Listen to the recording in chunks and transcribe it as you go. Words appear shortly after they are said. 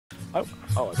Oh,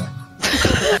 oh, I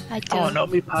died. I do. Oh no,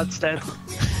 me pad's dead.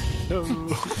 No.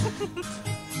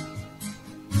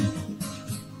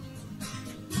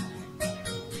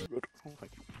 Good. Oh,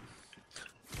 thank you.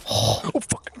 Oh,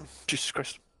 fuck. Jesus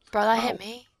Christ. Bro, that Ow. hit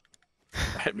me.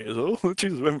 That hit me as well.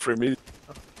 Jesus, went through me.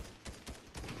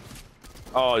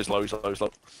 Oh, he's low, he's low, he's low.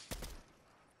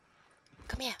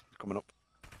 Come here. Coming up.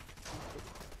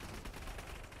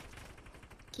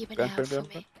 Keep an Go, eye go, out go, for go. me.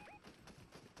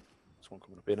 There's one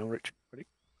coming up here now, Rich. Ready?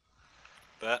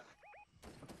 Bet.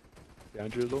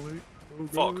 Behind you as well, maybe. Oh,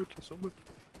 Fuck. God, there's someone.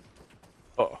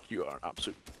 Oh, you are an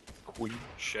absolute queen.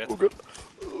 Shit. Oh, God.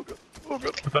 Oh, God. Oh,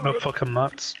 God. I've got no fucking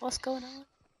mats. What's going on?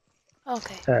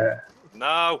 Okay.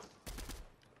 No!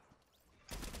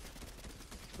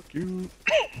 Fuck you.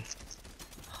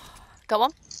 Go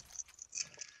on.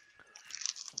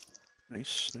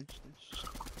 Nice, nice, nice.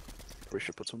 Probably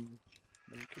should put some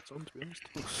kits on, to be honest.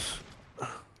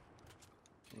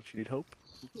 Don't you need help?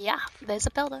 Yeah, there's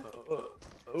a builder. Oh,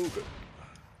 good.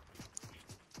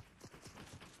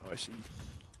 Oh, I see.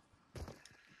 Oh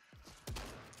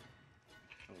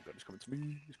god, he's coming to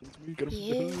me. He's coming to me. Get him.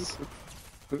 He is.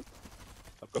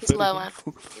 I've got He's 30 low, man.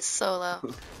 health. He's so low.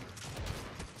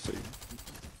 See.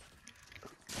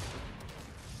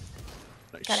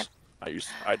 Nice. Got him.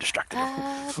 I distracted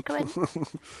him. Come in.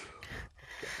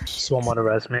 Someone want to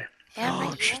res me. Yeah, I'm Oh,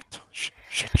 right here. shit.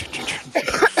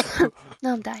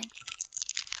 No, I'm dying.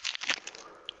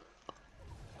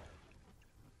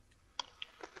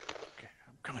 Okay,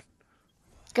 I'm coming.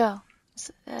 Go.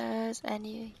 Is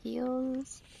any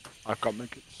heals? I've got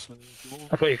medkits. If you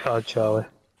want. I've got your card, Charlie.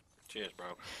 Cheers, bro.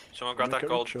 Someone grab that Make it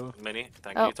gold richer. mini.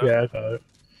 Thank Oh. you, Tony. Yeah, I got it.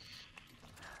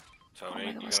 Tony, Oh my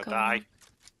God, you're what's gonna going die. on? You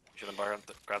should have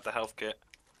grabbed the health kit.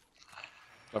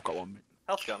 I've got one.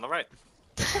 Health kit on the right.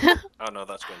 Oh no,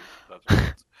 that's good. That's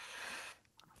good.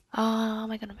 Oh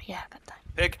my god, yeah, I got time.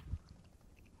 Pig!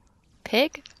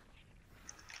 Pig?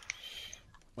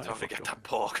 Might Don't have forget fucked that up.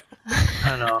 pork.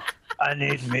 I know. I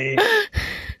need me.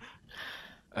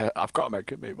 I've got a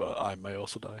medkit, mate, but I may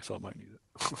also die, so I might need it.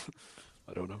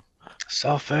 I don't know.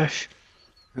 Selfish.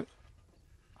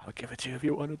 I'll give it to you if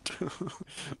you want it.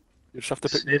 You just have to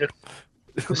Just pick. need a,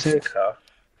 just need a car.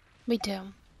 Me too.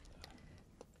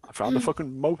 I found the fucking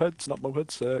mopeds, not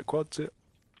mopeds, quads. Yeah.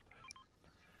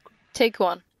 Take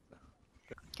one.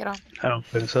 Get on. I don't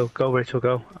think so. Go, Rachel,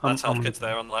 go. That's health kit's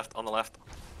there on the left. On the left.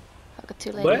 I've got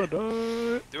too Where? late. I'm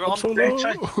gonna die. Do it I'm on so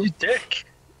Rachel, low. you dick.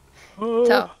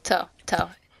 Oh, Toe.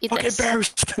 Eat fucking this.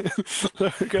 bears.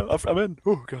 There we go. I'm in.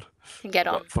 Oh god. Get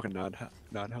on. Got fucking nine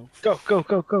health.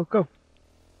 Go.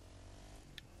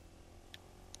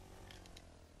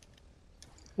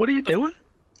 What are you doing?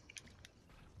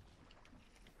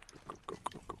 Go.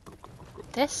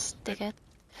 This, dig it.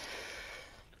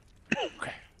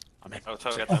 Okay. I'm in. Oh,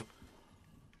 Tony, get them.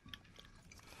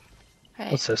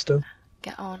 Right, What's this do?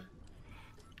 get on.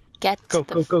 Get Go.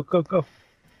 the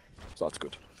So that's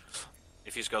good.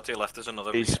 If you go to your left, there's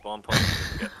another He's- respawn point.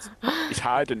 You can get. He's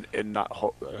hiding in that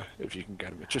hut there. If you can get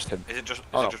him, it's just him. Is it just? Is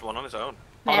Oh, it no. just one on his own?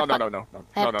 I Oh have no.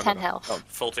 I have 10 No. health.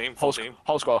 Full team. Full team.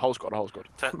 Whole squad.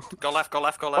 Go left. Go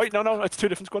left. Wait, no, it's two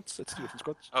different squads.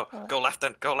 Oh, go left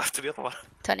then. Go left to the other one.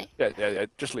 20. Yeah.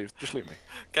 Just leave me.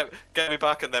 Get me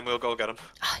back and then we'll go get him.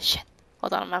 Ah, shit.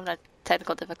 Hold on, I'm having a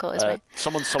technical difficulties, mate.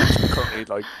 Someone's currently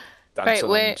like dancing.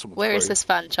 Right, on someone's where is grave. this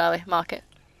van, Charlie? Mark it.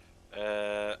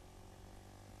 There.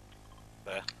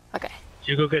 Okay.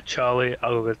 You go get Charlie,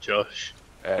 I'll go get Josh.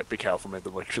 Be careful, mate.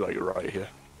 They're literally like right here.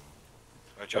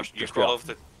 Right, Josh, you Just crawl be over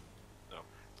the. No.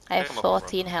 I have Come over,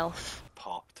 14 health.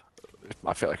 Popped.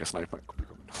 I feel like a sniper could be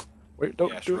coming. Wait,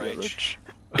 don't Yes, do it, Rich.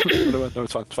 Rich. No,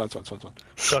 it's fine.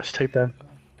 Josh, take them.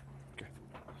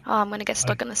 Oh, I'm gonna get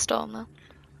stuck in the storm though.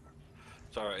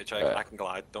 It's alright, I can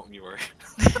glide. Don't you worry.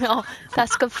 Oh,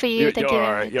 that's good for you. Thank you. You're very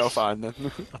alright. much. You're fine then.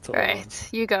 That's all right. Right,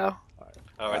 you go.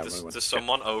 Alright, there's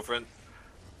someone over in.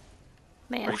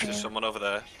 Mate, Rich, there's someone over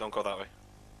there. Don't go that way.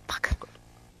 Fuck.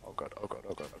 Oh god.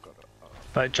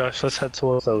 Right, Josh, let's head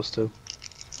towards those two.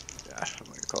 Yeah, I'm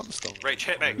gonna go on the stone. Rich,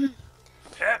 hit me.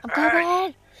 I'm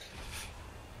coming.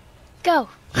 Go.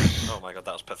 Oh my god,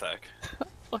 that was pathetic.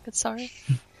 Fucking sorry.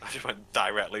 I just went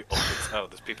directly up. Oh,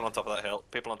 there's people on top of that hill.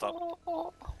 People on top.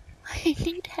 Oh, I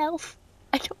need health.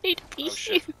 I don't need to Oh beat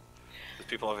shit. you. There's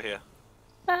people over here.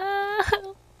 Ah,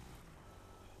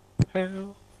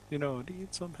 Hell, I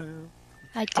need some help.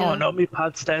 I do. Oh no, me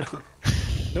pad's dead.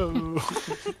 No.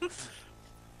 It's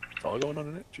all going on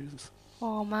in it. Jesus.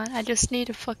 Oh man, I just need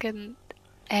a fucking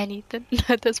anything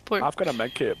at this point. I've got a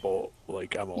med kit, but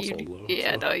like I'm also You- low.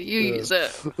 yeah, so. no, you use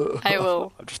it. I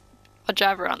will. I just. I'll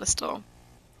drive around the storm.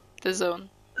 The zone.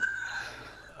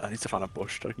 I need to find a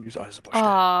bush that I can use as a bush. Oh,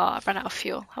 I ran out of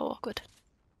fuel. How awkward.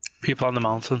 People on the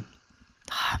mountain.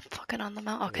 Oh, I'm fucking on the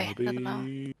mountain. Okay, another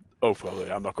mountain. Oh, well,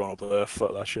 yeah, I'm not going up there.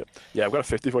 Fuck that shit. Yeah, I've got a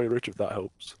 50 for you, Rich, if that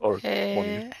helps. Or one of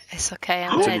you. It's okay.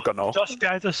 I'm Until gonna. you've got no. Josh,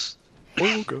 guide us.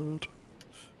 Oh, God.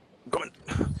 I'm coming.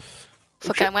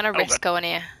 Fuck, shit. I'm gonna Oh, risk God. going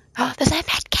here. Oh, there's a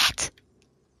med kit.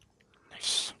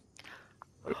 Nice.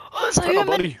 Oh, is I've got that no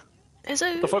body. Is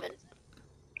it? What the fuck?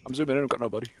 I'm zooming in, I've got no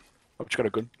body. I've just got a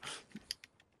gun.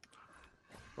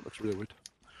 That looks really weird.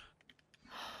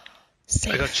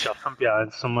 I got shot from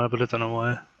behind somewhere, but I don't know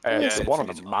where. It's the it? one on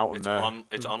the mountain there.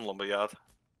 It's on Lumberyard.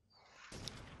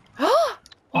 Oh,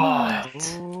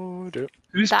 Oh, dear.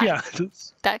 who's That- behind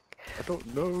us? That. I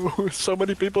don't know. So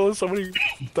many people, so many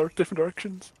different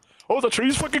directions. Oh, the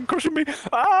tree's fucking crushing me!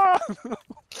 Ah!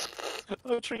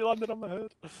 The tree landed on my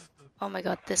head. Oh my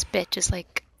god, this bitch is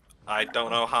like. I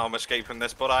don't know how I'm escaping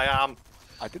this, but I am.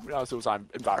 I didn't realise it was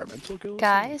environmental kills.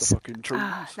 Guys. The fucking trees.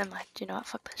 Ah, never mind. Do you know what?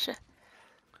 Fuck that shit.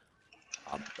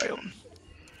 I'm bailing.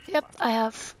 Yep, I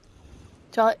have.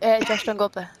 Josh, don't go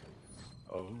up there.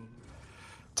 Oh.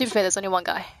 To be fair, there's only one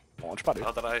guy. Launch paddy.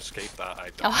 How did I escape that? I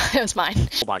don't. Oh, it was mine.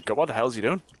 Oh my god, what the hell is he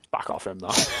doing? Back off him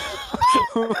now.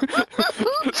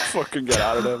 Fucking get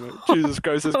out of there, mate. Jesus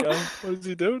Christ, this guy. What is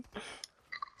he doing?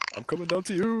 I'm coming down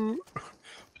to you.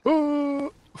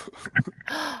 Oh.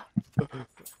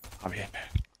 I'm here.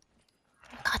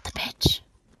 God, the bitch.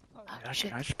 Oh, I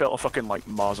shit. just built a fucking like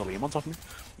mausoleum on top of me.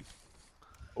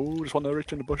 Oh, there's one there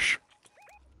rich in the bush.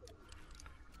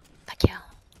 Fuck yeah.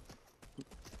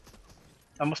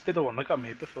 That must be the one that got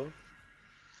me before.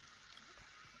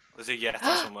 There's a Yeti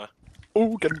somewhere.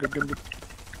 Oh, get him, get him, get him.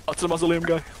 That's the mausoleum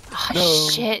guy. Oh, No.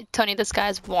 shit. Tony, this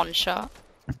guy's one shot.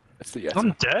 It's the Yeti.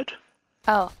 I'm dead.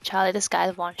 Oh, Charlie, this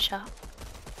guy's one shot.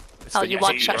 It's Oh, the you Yeti.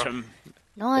 one shot. Get him.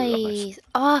 Nice.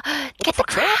 Oh, get the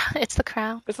fuck's crown. that? It's the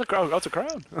crown. It's the crown. That's a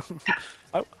crown.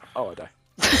 Oh, I die.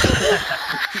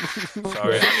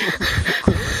 Sorry,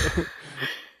 I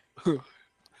I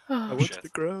Oh, want shit. the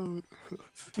crown.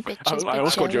 bitches, I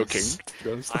almost called you a king, bitches. to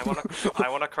be honest. I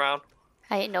want a crown.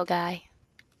 I ain't no guy.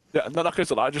 Yeah, no, not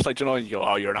because of that. Just like, you know, you go,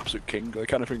 oh, you're an absolute king, like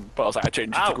kind of thing. But I was like, I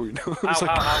changed it Ow. to queen. Ow, It's like,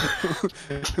 ow,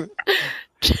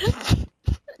 You're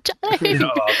Charlie!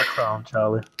 not allowed the crown,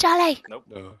 Charlie. Charlie! Nope.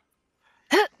 no.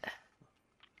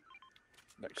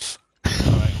 Nice.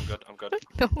 Alright, I'm good. I'm good.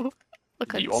 No.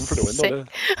 Look, You I'm on for the window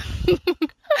sick.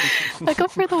 there? I go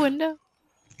through the window.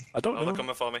 I don't Oh, they're know.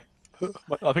 coming for me.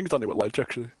 I think it's only with ledge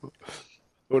actually. It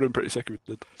would have been pretty sick if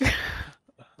it did.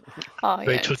 Oh, yeah.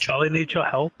 Rachel, Charlie needs your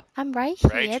help. I'm right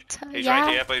Rage. here. He's yeah. right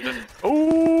here, but he doesn't.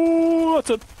 Oh, that's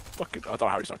a fucking. I don't know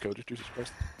how he's not killed. Just Jesus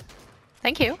Christ.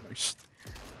 Thank you. Nice.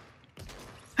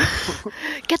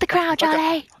 Get the crown,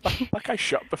 Charlie! That guy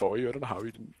shot before you. I don't know how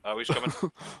he didn't. Oh, he's coming.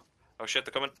 Oh shit,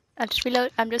 they're coming. I'll just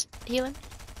reload. I'm just healing.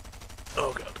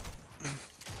 Oh god.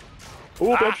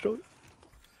 Oh, dodge, dodge.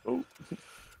 Oh.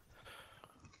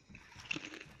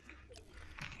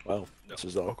 Well, this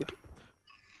is awkward.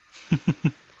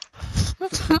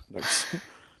 Nice.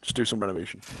 Just do some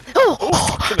renovation. Oh!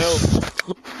 Fucking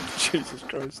hell. Jesus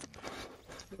Christ.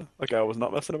 Okay, I was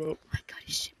not messing about. My god,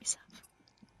 I shit myself.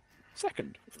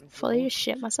 Second. Fully just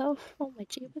shit myself. Oh my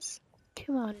jeebus.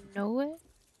 Come on, no way.